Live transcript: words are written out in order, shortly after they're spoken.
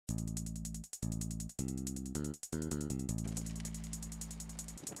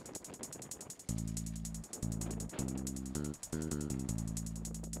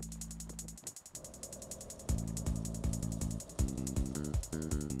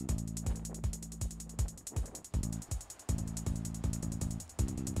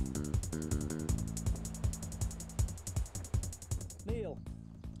Neil,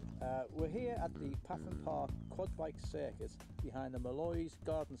 we're here at the Pathan Park Quad Bike Circuit behind the Molloy's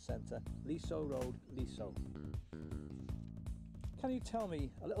Garden Centre, Leasowe Road, Leasowe. Can you tell me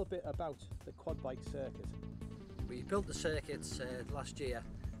a little bit about the Quad Bike Circuit? We built the circuit last year.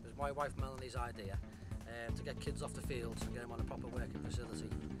 It was my wife Melanie's idea to get kids off the fields and get them on a proper working facility.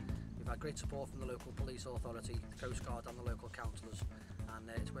 We've had great support from the local police authority, the Coast Guard and the local councillors, and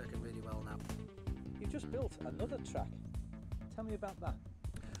it's working really well now. You've just built another track. Tell me about that.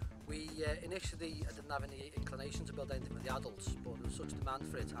 We initially didn't have any inclination to build anything for the adults, but there was such demand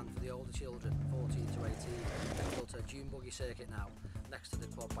for it, and for the older children, 14 to 18, we've built a dune buggy circuit now, next to the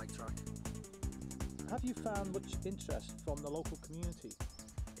quad bike track. Have you found much interest from the local community?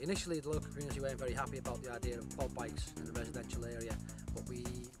 Initially the local community weren't very happy about the idea of quad bikes in the residential area, but we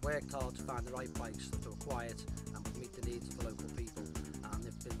worked hard to find the right bikes that were quiet and would meet the needs of the local people, and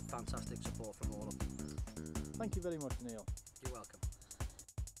they've been fantastic support from all of them. Thank you very much, Neil. You're welcome.